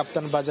রাজধানীর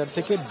কাপ্তান বাজার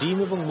থেকে ডিম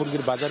এবং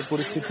মুরগির বাজার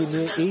পরিস্থিতি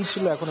নিয়ে এই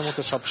ছিল এখনের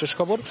মতো সবশেষ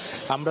খবর।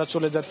 আমরা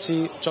চলে যাচ্ছি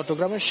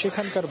চট্টগ্রামে,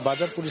 সেখানকার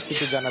বাজার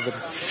পরিস্থিতি জানাবেন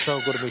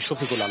সহকর্মী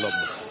শফিকুল আলম।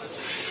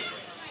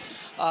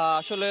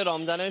 আসলে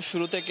রমজানের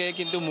শুরু থেকে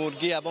কিন্তু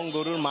মুরগি এবং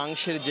গরুর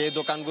মাংসের যে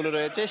দোকানগুলো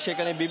রয়েছে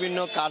সেখানে বিভিন্ন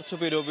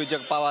কারচুপির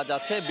অভিযোগ পাওয়া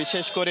যাচ্ছে।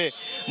 বিশেষ করে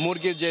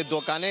মুরগির যে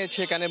দোকানে,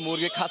 সেখানে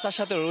মুরগির খাঁচার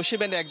সাথে রশি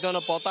বেঁধে এক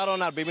ধরনের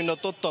প্রতারণার বিভিন্ন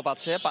তথ্য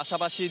পাচ্ছে।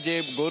 পাশাপাশি যে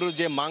গরুর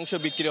যে মাংস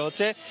বিক্রি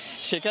হচ্ছে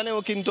সেখানেও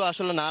কিন্তু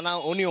আসলে নানা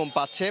অনিয়ম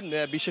পাচ্ছে।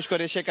 বিশেষ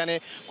করে সেখানে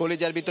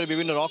কলিজার ভিতরে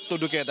বিভিন্ন রক্ত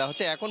ঢুকিয়ে দেওয়া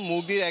হচ্ছে। এখন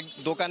মুরগির এক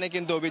দোকানে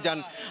কিন্তু অভিযান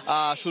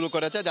শুরু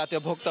করেছে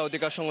জাতীয় ভোক্তা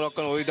অধিকার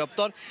সংরক্ষণ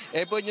অধিদপ্তর।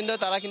 এই পর্যন্ত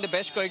তারা কিন্তু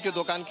বেশ কয়েকটি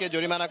দোকানকে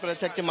জরিমানা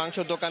করেছে। একটি মাংস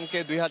দোকানকে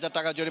 2000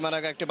 টাকা জরিমানা,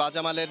 একটি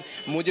বাজামালের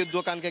মুজির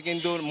দোকানকে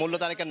কিন্তু মূল্য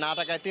তালিকা না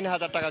টাকায়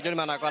 3000 টাকা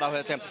জরিমানা করা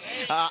হয়েছে।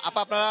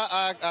 আপনারা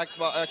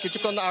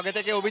কিছুক্ষণ আগে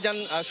থেকে অভিযান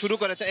শুরু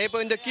করেছেন, এই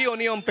পর্যন্ত কি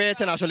অনিয়ম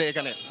পেয়েছেন আসলে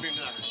এখানে?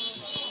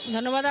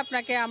 ধন্যবাদ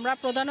আপনাকে। আমরা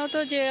প্রধানত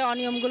যে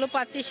অনিয়মগুলো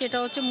পাচ্ছি সেটা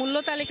হচ্ছে মূল্য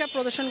তালিকা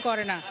প্রদর্শন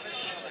করে না,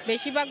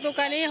 বেশিরভাগ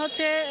দোকানেই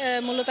হচ্ছে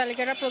মূল্য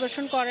তালিকাটা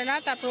প্রদর্শন করে না,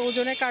 তারপর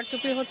ওজনে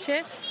কারচুপি হচ্ছে,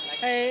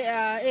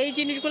 এই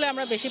জিনিসগুলো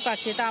আমরা বেশি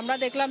পাচ্ছি। তা আমরা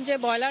দেখলাম যে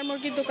ব্রয়লার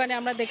মুরগির দোকানে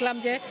আমরা দেখলাম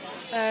যে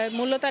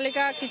মূল্য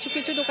তালিকা কিছু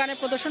কিছু দোকানে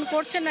প্রদর্শন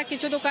করছেন না,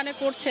 কিছু দোকানে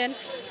করছেন।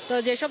 তো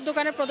যেসব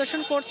দোকানে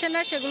প্রদর্শন করছেন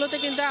না সেগুলোতে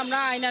কিন্তু আমরা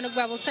আইনানুগ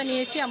ব্যবস্থা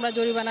নিয়েছি, আমরা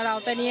জরিমানার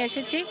আওতায় নিয়ে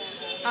এসেছি।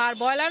 আর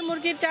ব্রয়লার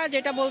মুরগিরটা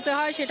যেটা বলতে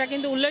হয় সেটা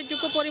কিন্তু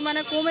উল্লেখযোগ্য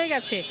পরিমাণে কমে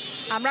গেছে।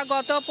 আমরা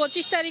গত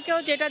 25 তারিখেও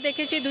যেটা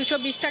দেখেছি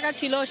 220 টাকা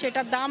ছিল,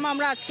 সেটার দাম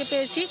আমরা আজকে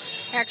পেয়েছি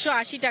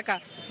 180 টাকা।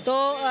 তো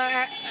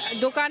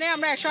দোকানে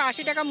আমরা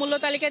 180 টাকা মূল্য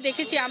তালিকায়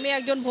দেখেছি। আমি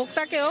একজন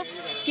ভোক্তাকেও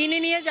কিনে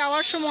নিয়ে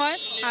যাওয়ার সময়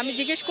আমি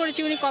জিজ্ঞেস করেছি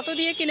উনি কত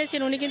দিয়ে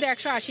কিনেছেন, উনি কিন্তু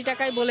 180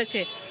 টাকায় বলেছে।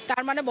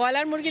 তার মানে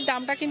ব্রয়লার মুরগির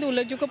দামটা কিন্তু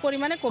উল্লেখযোগ্য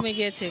পরিমাণে কমে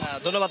গিয়েছে।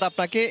 ধন্যবাদ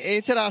আপনাকে।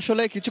 এছাড়া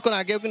আসলে কিছুক্ষণ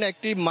আগেও কিন্তু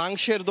একটি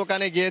মাংসের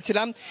দোকানে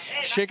গিয়েছিলাম,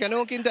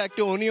 সেখানেও কিন্তু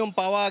একটি অনিয়ম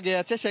পাওয়া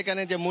গিয়েছে।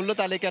 সেখানে যে মূল্য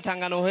তালিকা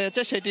টাঙানো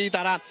হয়েছে সেটি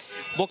তারা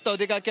ভোক্তা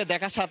অধিকারকে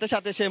দেখার সাথে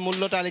সাথে সেই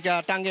মূল্য তালিকা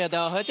টাঙিয়ে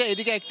দেওয়া হয়েছে।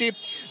 এদিকে একটি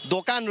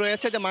দোকান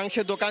রয়েছে যে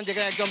মাংসের দোকান,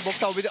 যেখানে একজন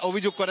ভোক্তা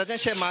অভিযোগ করেছেন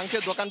সেই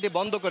মাংসের দোকানটি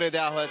বন্ধ করে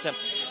দেওয়া হয়েছে।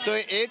 তো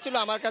এই ছিল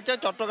আমার কাছে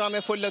চট্টগ্রামে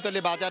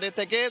ফল্যতলী বাজারে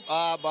থেকে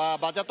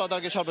বাজার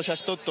তদারকির সর্বশেষ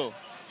তথ্য।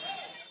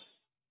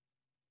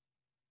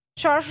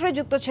 সরাসরি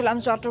যুক্ত ছিলাম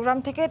চট্টগ্রাম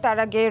থেকে, তার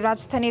আগে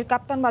রাজধানীর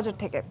কাপ্তান বাজার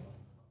থেকে।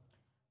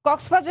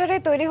 কক্সবাজারে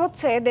তৈরি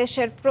হচ্ছে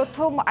দেশের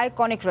প্রথম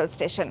আইকনিক রেল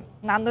স্টেশন।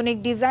 নান্দনিক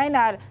ডিজাইন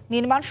আর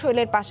নির্মাণ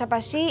শৈলীর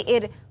পাশাপাশি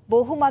এর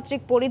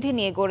বহুমাত্রিক পরিধি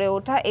নিয়ে গড়ে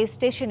ওঠা এই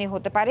স্টেশনই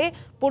হতে পারে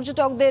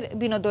পর্যটকদের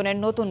বিনোদনের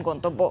নতুন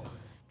গন্তব্য।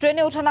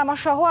 ট্রেনে ওঠানামা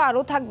সহ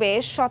আরও থাকবে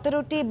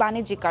 17টি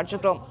বাণিজ্যিক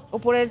কার্যক্রম।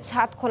 উপরের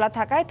ছাদ খোলা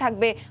থাকায়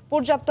থাকবে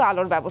পর্যাপ্ত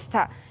আলোর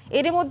ব্যবস্থা।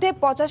 এরই মধ্যে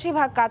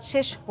 85% কাজ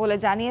শেষ বলে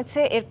জানিয়েছে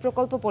এর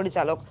প্রকল্প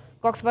পরিচালক।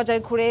 কক্সবাজার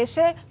ঘুরে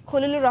এসে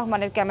খলিলুর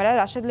রহমানের ক্যামেরায়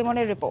রাশেদ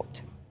লিমনের রিপোর্ট।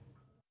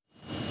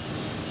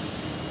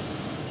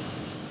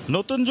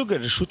 নতুন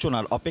যুগের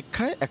সূচনার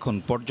অপেক্ষায় এখন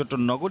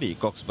পর্যটন নগরী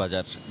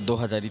কক্সবাজার।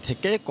 দোহাজারী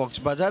থেকে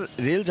কক্সবাজার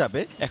রেল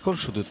যাবে এখন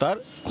শুধু তার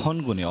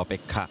ক্ষণগুণে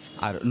অপেক্ষা।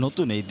 আর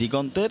নতুন এই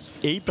দিগন্তের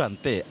এই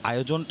প্রান্তে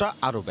আয়োজনটা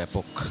আরও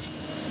ব্যাপক।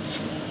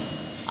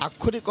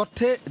 আক্ষরিক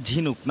অর্থে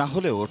ঝিনুক না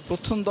হলেও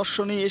প্রথম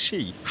দর্শনে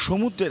এসেই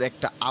সমুদ্রের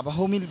একটা আবহ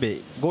মিলবে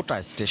গোটা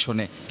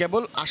স্টেশনে।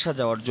 কেবল আসা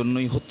যাওয়ার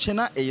জন্যই হচ্ছে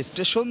না এই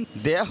স্টেশন,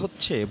 দেয়া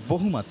হচ্ছে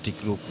বহুমাত্রিক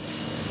রূপ।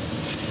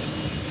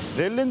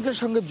 রেল লিঙ্কের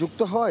সঙ্গে যুক্ত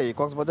হওয়ায়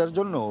কক্সবাজারের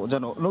জন্য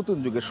যেন নতুন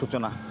যুগের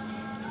সূচনা।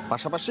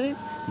 পাশাপাশি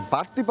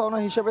বাড়তি পাওনা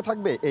হিসেবে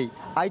থাকবে এই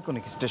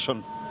আইকনিক স্টেশন,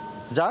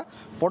 যা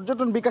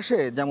পর্যটন বিকাশে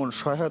যেমন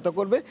সহায়তা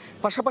করবে,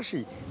 পাশাপাশি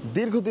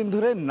দীর্ঘদিন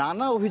ধরে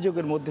নানা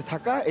অভিযোগের মধ্যে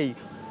থাকা এই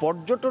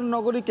পর্যটন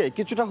নগরীকে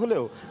কিছুটা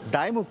হলেও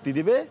দায়মুক্তি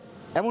দিবে,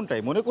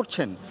 এমনটাই মনে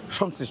করছেন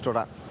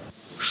সংশ্লিষ্টরা।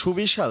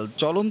 সুবিশাল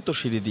চলন্ত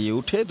সিঁড়ি দিয়ে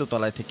উঠে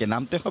দোতলায় থেকে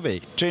নামতে হবে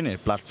ট্রেনের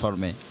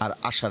প্ল্যাটফর্মে, আর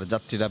আসার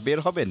যাত্রীরা বের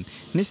হবেন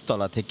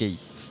নিচতলা থেকেই।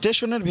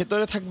 স্টেশনের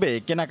ভেতরে থাকবে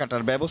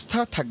কেনাকাটার ব্যবস্থা,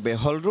 থাকবে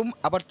হলরুম,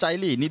 আবার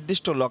চাইলেই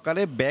নির্দিষ্ট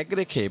লকারে ব্যাগ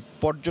রেখে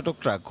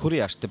পর্যটকরা ঘুরে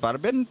আসতে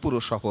পারবেন পুরো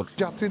শহর।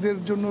 যাত্রীদের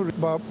জন্য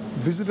বা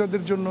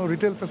ভিজিটরদের জন্য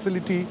রিটেল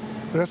ফ্যাসিলিটি,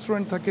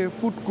 রেস্টুরেন্ট থাকে,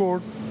 ফুড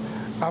কোর্ট,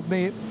 আপনি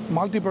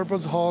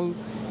মাল্টিপারপাস হল,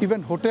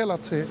 ইভেন হোটেল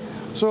আছে।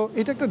 সো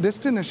এটা একটা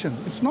destination,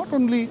 it's not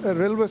only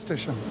railway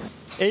station.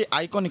 এই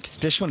আইকনিক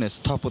স্টেশনে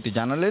স্থপতি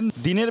জানালেন,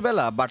 দিনের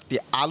বেলা বাড়তি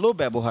আলো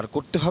ব্যবহার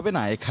করতে হবে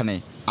না এখানে।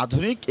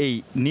 আধুনিক এই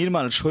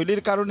নির্মাণ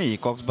শৈলীর কারণেই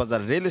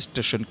কক্সবাজার রেল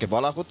স্টেশনকে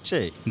বলা হচ্ছে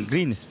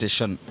গ্রিন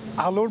স্টেশন।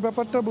 আলোর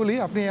ব্যাপারটা বলি,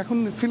 আপনি এখন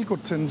ফিল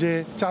করছেন যে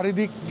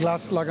চারিদিক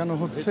গ্লাস লাগানো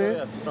হচ্ছে,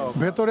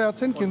 ভেতরে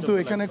আছেন, কিন্তু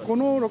এখানে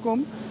কোনো রকম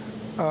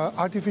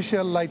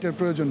আর্টিফিশিয়াল লাইটের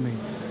প্রয়োজন নেই।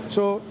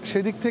 সো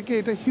সেদিক থেকে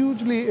এটা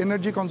হিউজলি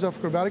এনার্জি কনজার্ভ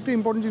করবে। আরেকটা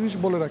ইম্পর্টেন্ট জিনিস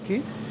বলে রাখি,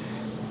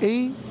 এই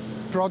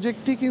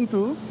প্রজেক্টটি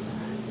কিন্তু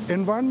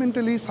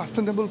এনভায়রনমেন্টালি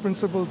সাস্টেনেবল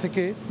প্রিন্সিপাল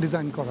থেকে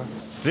ডিজাইন করা।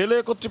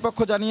 রেলওয়ে কর্তৃপক্ষ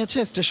জানিয়েছে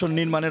স্টেশন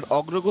নির্মাণের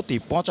অগ্রগতি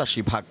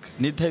 85%।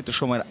 নির্ধারিত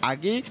সময়ের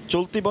আগে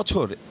চলতি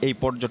বছর এই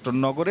পর্যটন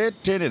নগরে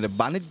ট্রেনের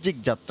বাণিজ্যিক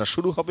যাত্রা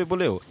শুরু হবে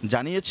বলেও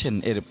জানিয়েছেন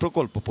এর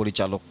প্রকল্প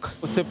পরিচালক।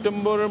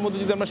 সেপ্টেম্বরের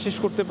মধ্যে যদি আমরা শেষ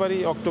করতে পারি,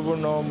 অক্টোবর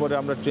নভেম্বরে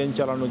আমরা ট্রেন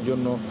চালানোর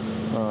জন্য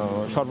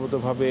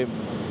সর্বতোভাবে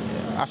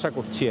আশা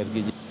করছি আর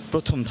কি।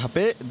 প্রথম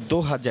ধাপে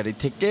দোহাজারী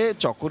থেকে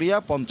চকরিয়া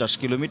 50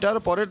 কিলোমিটার,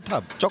 পরের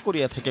ধাপ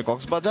চকরিয়া থেকে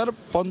কক্সবাজার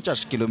 50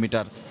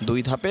 কিলোমিটার।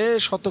 2 ধাপে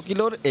 100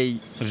 কিলোর এই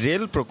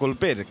রেল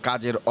প্রকল্পের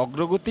কাজের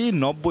অগ্রগতি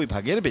 90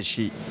 ভাগের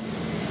বেশি।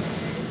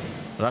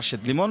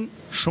 রাশেদ লিমন,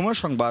 সময়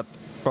সংবাদ,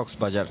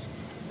 কক্সবাজার।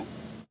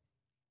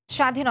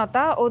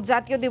 স্বাধীনতা ও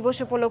জাতীয় দিবস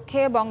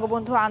উপলক্ষে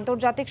বঙ্গবন্ধু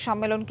আন্তর্জাতিক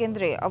সম্মেলন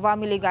কেন্দ্রে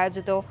আওয়ামী লীগ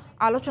আয়োজিত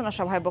আলোচনা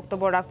সভায়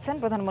বক্তব্য রাখছেন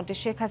প্রধানমন্ত্রী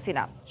শেখ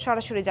হাসিনা।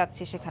 সরাসরি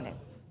যাচ্ছি সেখানে।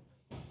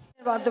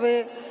 মাধ্যমে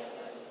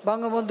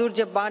বঙ্গবন্ধুর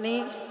যে বাণী,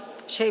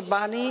 সেই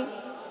বাণী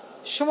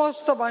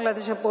সমস্ত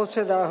বাংলাদেশে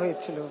পৌঁছে দেওয়া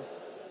হয়েছিল।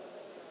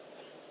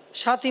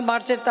 7ই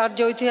মার্চের তার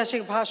যে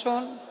ঐতিহাসিক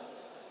ভাষণ,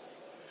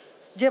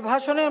 যে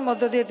ভাষণের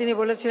মধ্য দিয়ে তিনি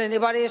বলেছিলেন,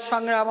 এবারের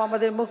সংগ্রাম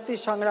আমাদের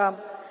মুক্তির সংগ্রাম,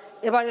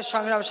 এবারের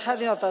সংগ্রাম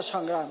স্বাধীনতার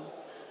সংগ্রাম।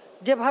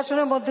 যে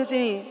ভাষণের মধ্যে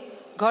তিনি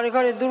ঘরে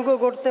ঘরে দুর্গ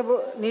গড়তে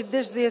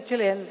নির্দেশ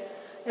দিয়েছিলেন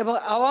এবং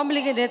আওয়ামী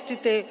লীগের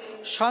নেতৃত্বে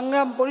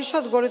সংগ্রাম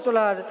পরিষদ গড়ে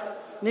তোলার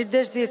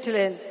নির্দেশ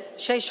দিয়েছিলেন,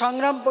 সেই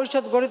সংগ্রাম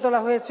পরিষদ গড়ে তোলা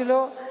হয়েছিল।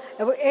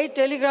 এবং এই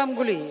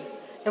টেলিগ্রামগুলি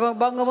এবং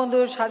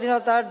বঙ্গবন্ধুর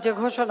স্বাধীনতার যে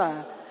ঘোষণা,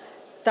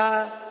 তা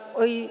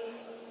ওই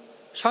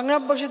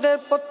সংগ্রাম পরিষদের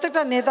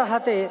প্রত্যেকটা নেতার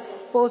হাতে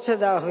পৌঁছে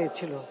দেওয়া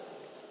হয়েছিল।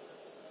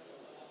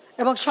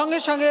 এবং সঙ্গে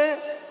সঙ্গে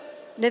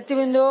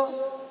নেতৃবৃন্দ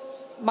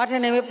মাঠে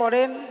নেমে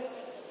পড়েন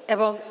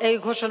এবং এই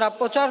ঘোষণা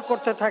প্রচার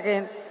করতে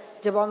থাকেন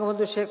যে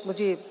বঙ্গবন্ধু শেখ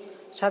মুজিব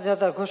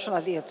স্বাধীনতার ঘোষণা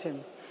দিয়েছেন।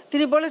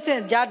 তিনি বলেছেন,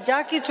 যার যা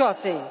কিছু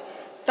আছে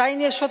তাই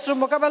নিয়ে শত্রু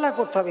মোকাবেলা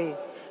করতে হবে।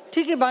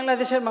 ঠিকই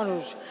বাংলাদেশের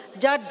মানুষ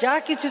যার যা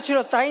কিছু ছিল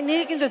তাই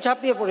নিয়ে কিন্তু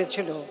ঝাঁপিয়ে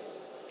পড়েছিল।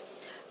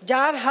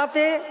 যার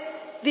হাতে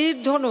তীর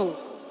ধনুক,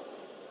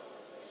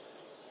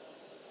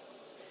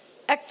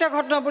 একটা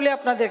ঘটনা বলি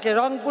আপনাদেরকে,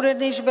 রংপুরের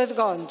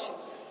নিশবেদগঞ্জ,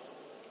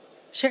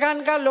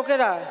 সেখানকার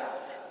লোকেরা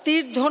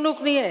তীর ধনুক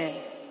নিয়ে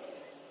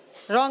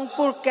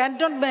রংপুর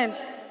ক্যান্টনমেন্ট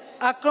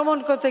আক্রমণ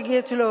করতে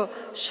গিয়েছিল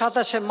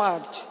 27শে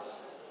মার্চ।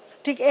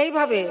 ঠিক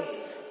এইভাবে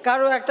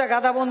কারো একটা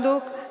গাদা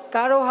বন্দুক,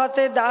 কারো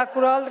হাতে দা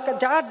কুড়াল,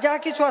 যার যা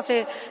কিছু আছে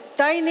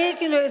তাই নিয়ে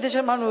কিন্তু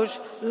এদেশের মানুষ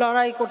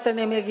লড়াই করতে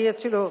নেমে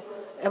গিয়েছিল।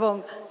 এবং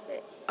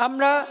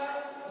আমরা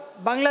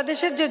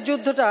বাংলাদেশের যে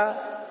যুদ্ধটা,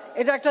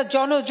 এটা একটা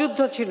জনযুদ্ধ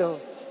ছিল।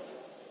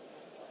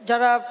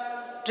 যারা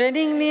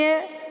ট্রেনিং নিয়ে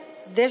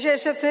দেশে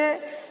এসেছে,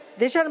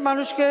 দেশের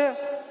মানুষকে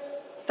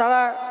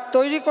তারা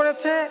তৈরি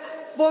করেছে,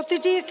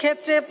 প্রতিটি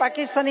ক্ষেত্রে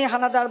পাকিস্তানি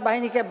হানাদার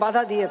বাহিনীকে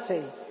বাধা দিয়েছে।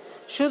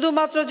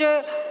 শুধুমাত্র যে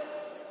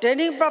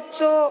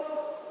ট্রেনিংপ্রাপ্ত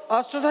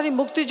অস্ত্রধারী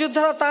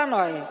মুক্তিযোদ্ধারা তা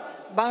নয়,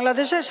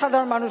 বাংলাদেশের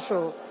সাধারণ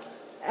মানুষও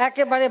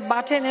একেবারে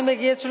মাঠে নেমে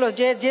গিয়েছিল,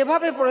 যে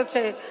যেভাবে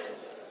পড়েছে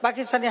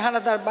পাকিস্তানি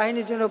হানাদার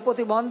বাহিনীর জন্য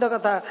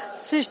প্রতিবন্ধকতা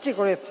সৃষ্টি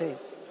করেছে।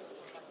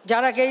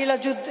 যারা গেরিলা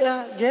যুদ্ধ,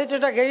 যেহেতু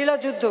এটা গেরিলা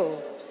যুদ্ধ,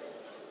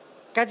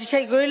 কাজে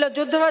সেই গেরিলা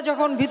যোদ্ধারা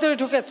যখন ভিতরে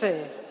ঢুকেছে,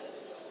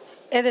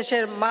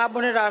 এদেশের মা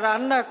বোনেরা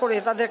রান্না করে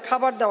তাদের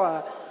খাবার দেওয়া,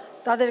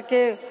 তাদেরকে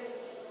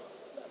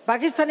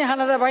পাকিস্তানি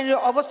হানাদার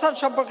বাহিনীর অবস্থান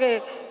সম্পর্কে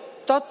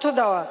তথ্য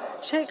দেওয়া,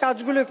 সেই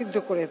কাজগুলো কিন্তু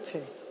করেছে।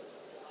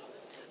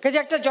 কাজে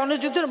একটা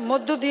জনযুদ্ধের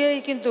মধ্য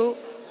দিয়েই কিন্তু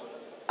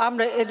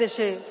আমরা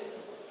এদেশে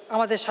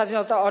আমাদের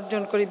স্বাধীনতা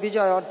অর্জন করি,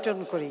 বিজয় অর্জন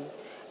করি।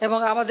 এবং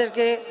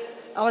আমাদেরকে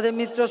আমাদের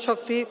মিত্র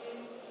শক্তি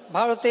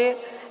ভারতে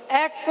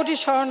 1 কোটি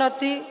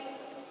শরণার্থী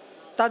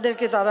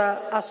তাদেরকে তারা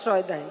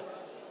আশ্রয় দেয়।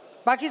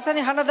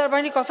 পাকিস্তানি হানাদার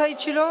বাহিনীর কথাই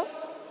ছিল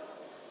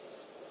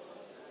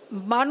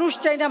মানুষ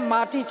চাই না,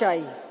 মাটি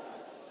চাই।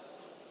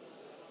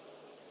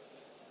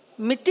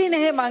 মিट्टी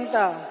नहीं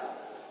मांगता,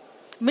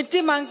 मिट्टी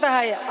मांगता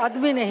है,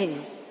 आदमी नहीं।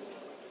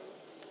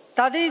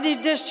 তাদেরই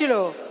নির্দেশ ছিল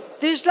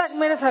 30 লাখ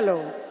মেরে ফেলো,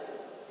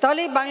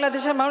 তাহলেই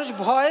বাংলাদেশের মানুষ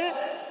ভয়ে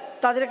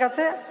তাদের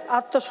কাছে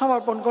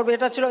আত্মসমর্পণ করবে।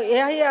 এটা ছিল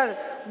এআইআর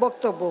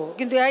বক্তব্য।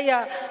 কিন্তু এআইআ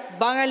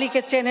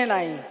বাঙালিকে চেনে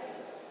নাই,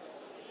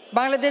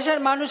 বাংলাদেশের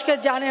মানুষকে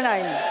জানে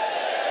নাই।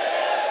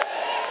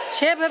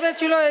 সে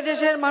ভেবেছিল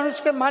এদেশের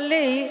মানুষকে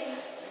মারলেই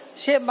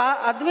সে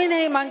আদমি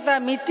নেই মাংতা,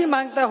 মিট্টি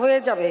মাংতা হয়ে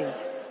যাবে।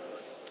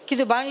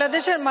 কিন্তু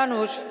বাংলাদেশের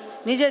মানুষ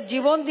নিজের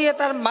জীবন দিয়ে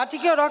তার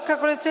মাটিকেও রক্ষা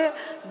করেছে,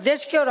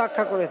 দেশকেও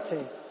রক্ষা করেছে।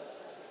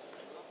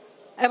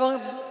 এবং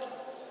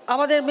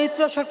আমাদের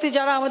মিত্র শক্তি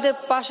যারা আমাদের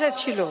পাশে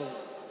ছিল,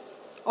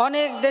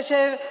 অনেক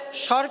দেশের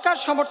সরকার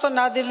সমর্থন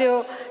না দিলেও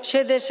সে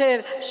দেশের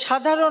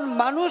সাধারণ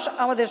মানুষ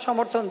আমাদের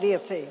সমর্থন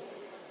দিয়েছে,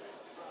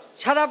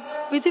 সারা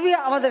পৃথিবী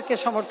আমাদেরকে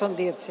সমর্থন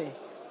দিয়েছে।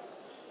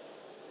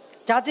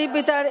 জাতির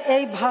পিতার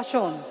এই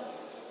ভাষণ,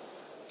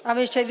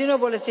 আমি সেদিনও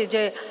বলেছি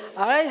যে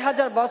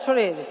 2500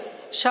 বছরের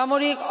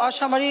সামরিক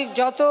অসামরিক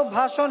যত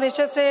ভাষণ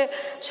এসেছে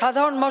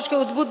সাধারণ মানুষকে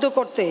উদ্বুদ্ধ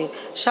করতে,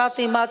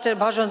 7ই মার্চের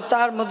ভাষণ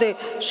তার মধ্যে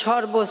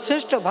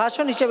সর্বশ্রেষ্ঠ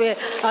ভাষণ হিসেবে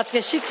আজকে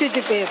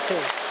স্বীকৃতি পেয়েছে।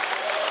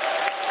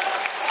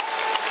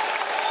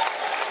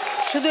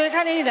 শুধু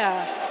এখানেই না,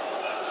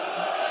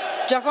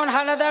 যখন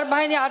হানাদার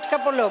বাহিনী আটকা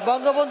পড়ল,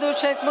 বঙ্গবন্ধু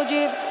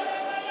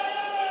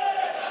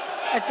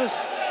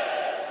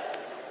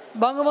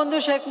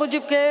শেখ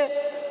মুজিবকে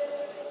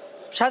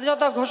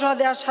স্বাধীনতা ঘোষণা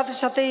দেওয়ার সাথে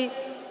সাথেই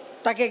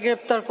তাকে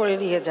গ্রেপ্তার করে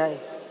নিয়ে যায়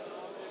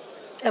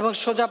এবং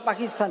সোজা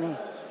পাকিস্তানে।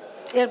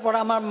 এরপর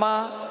আমার মা,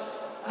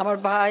 আমার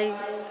ভাই,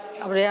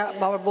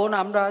 আমার বোন,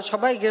 আমরা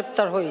সবাই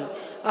গ্রেপ্তার হই।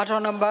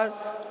 18 নম্বর,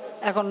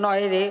 এখন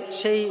 9-এ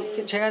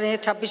সেখানে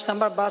 26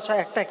 নম্বর বাসায়,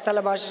 একটা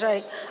একতলা বাসায়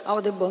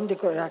আমাদের বন্দি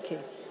করে রাখে।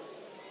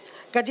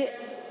 কাজে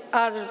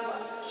আর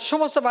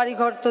সমস্ত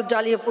বাড়িঘর তো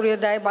জ্বালিয়ে পুড়িয়ে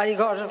দেয়।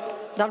 বাড়িঘর,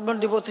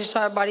 ধানমন্ডি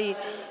প্রতিষ্ঠার বাড়ি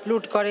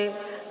লুট করে,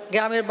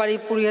 গ্রামের বাড়ি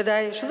পুড়িয়ে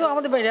দেয়। শুধু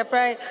আমাদের বাড়ি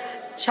প্রায়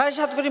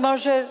 7.5 কোটি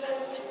মানুষের,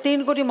 3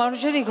 কোটি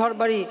মানুষেরই ঘর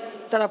বাড়ি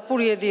তারা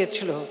পুড়িয়ে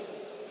দিয়েছিল।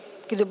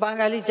 কিন্তু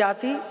বাঙালি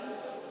জাতি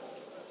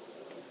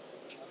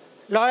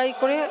লড়াই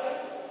করে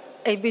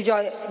এই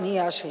বিজয়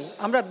নিয়ে আসে।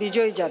 আমরা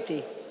বিজয়ী জাতি।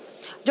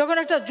 যখন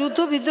একটা যুদ্ধ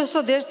বিধ্বস্ত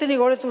দেশ তিনি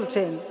গড়ে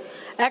তুলছেন,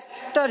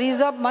 একটা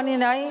রিজার্ভ মানি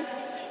নাই,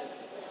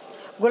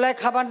 গোলায়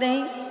খাবার নেই,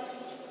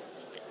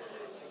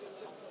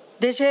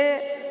 দেশে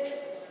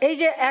এই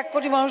যে 1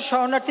 কোটি মানুষ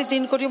শরণার্থী,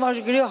 3 কোটি মানুষ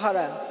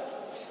গৃহহারা,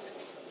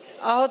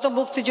 আহত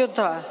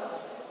মুক্তিযোদ্ধা,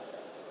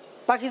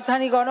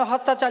 পাকিস্তানি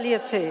গণহত্যা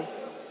চালিয়েছে,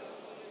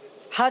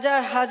 হাজার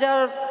হাজার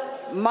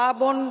মা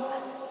বোন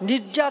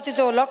নির্যাতিত,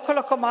 লক্ষ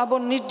লক্ষ মা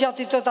বোন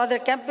নির্যাতিত, তাদের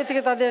ক্যাম্পে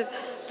থেকে তাদের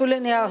তুলে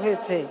নেওয়া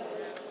হয়েছে।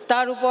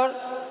 তার উপর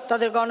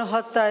তাদের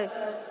গণহত্যায়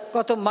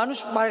কত মানুষ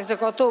মারা গেছে,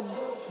 কত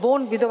বোন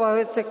বিধবা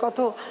হয়েছে, কত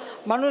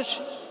মানুষ,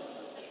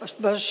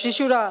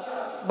 শিশুরা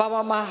বাবা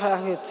মা হারা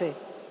হয়েছে।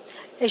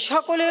 এই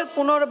সকলের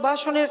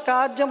পুনর্বাসনের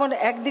কাজ যেমন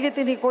একদিকে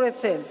তিনি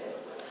করেছেন,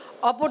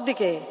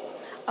 অপরদিকে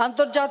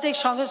আন্তর্জাতিক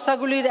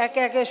সংস্থাগুলির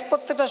একে একে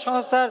প্রত্যেকটা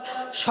সংস্থার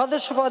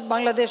সদস্যপদ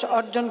বাংলাদেশ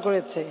অর্জন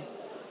করেছে।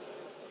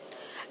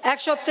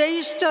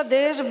 123টা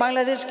দেশ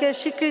বাংলাদেশকে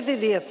স্বীকৃতি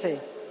দিয়েছে,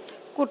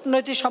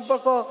 কূটনৈতিক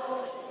সম্পর্ক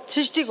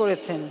সৃষ্টি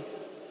করেছেন।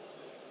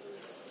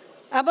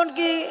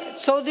 এমনকি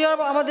সৌদি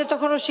আরব আমাদের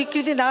তখনও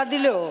স্বীকৃতি না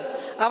দিলেও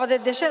আমাদের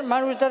দেশের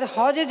মানুষ যাতে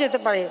হজে যেতে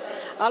পারে,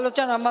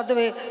 আলোচনার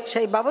মাধ্যমে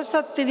সেই ব্যবস্থা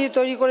তিনি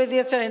তৈরি করে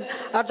দিয়েছিলেন।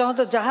 আর তখন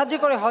তো জাহাজে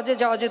করে হজে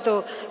যাওয়া যেত,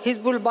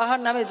 হিজবুল বাহার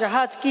নামে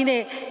জাহাজ কিনে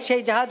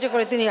সেই জাহাজে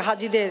করে তিনি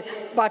হাজিদের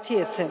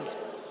পাঠিয়েছেন।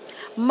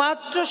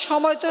 মাত্র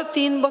সময় তো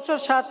 3 বছর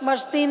 7 মাস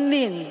 3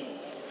 দিন।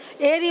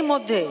 এরই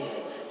মধ্যে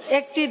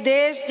একটি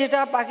দেশ যেটা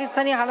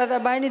পাকিস্তানি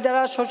হানাদার বাহিনী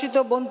দ্বারা শোষিত,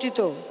 বঞ্চিত,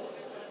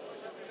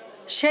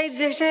 সেই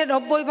দেশে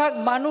 90%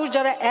 মানুষ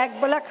যারা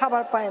একবেলা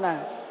খাবার পায় না,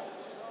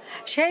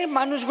 সেই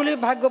মানুষগুলির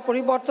ভাগ্য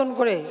পরিবর্তন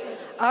করে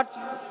আর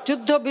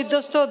যুদ্ধ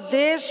বিধ্বস্ত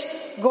দেশ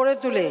গড়ে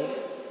তুলে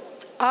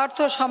আর্থ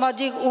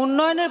সামাজিক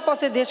উন্নয়নের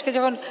পথে দেশকে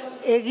যখন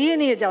এগিয়ে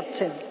নিয়ে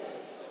যাচ্ছেন,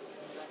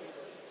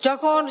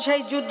 যখন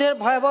সেই যুদ্ধের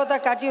ভয়াবহতা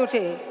কাটিয়ে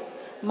ওঠে,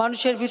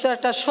 মানুষের ভিতর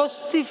একটা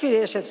স্বস্তি ফিরে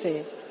এসেছে।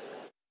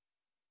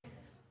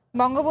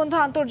 বঙ্গবন্ধু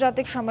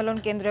আন্তর্জাতিক সম্মেলন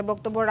কেন্দ্রে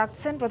বক্তব্য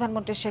রাখছেন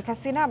প্রধানমন্ত্রী শেখ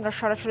হাসিনা। আমরা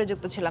সরাসরি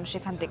যুক্ত ছিলাম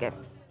সেখান থেকে।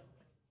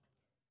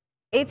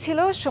 এই ছিল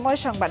সময়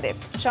সংবাদে,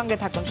 সঙ্গে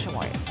থাকুন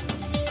সময়।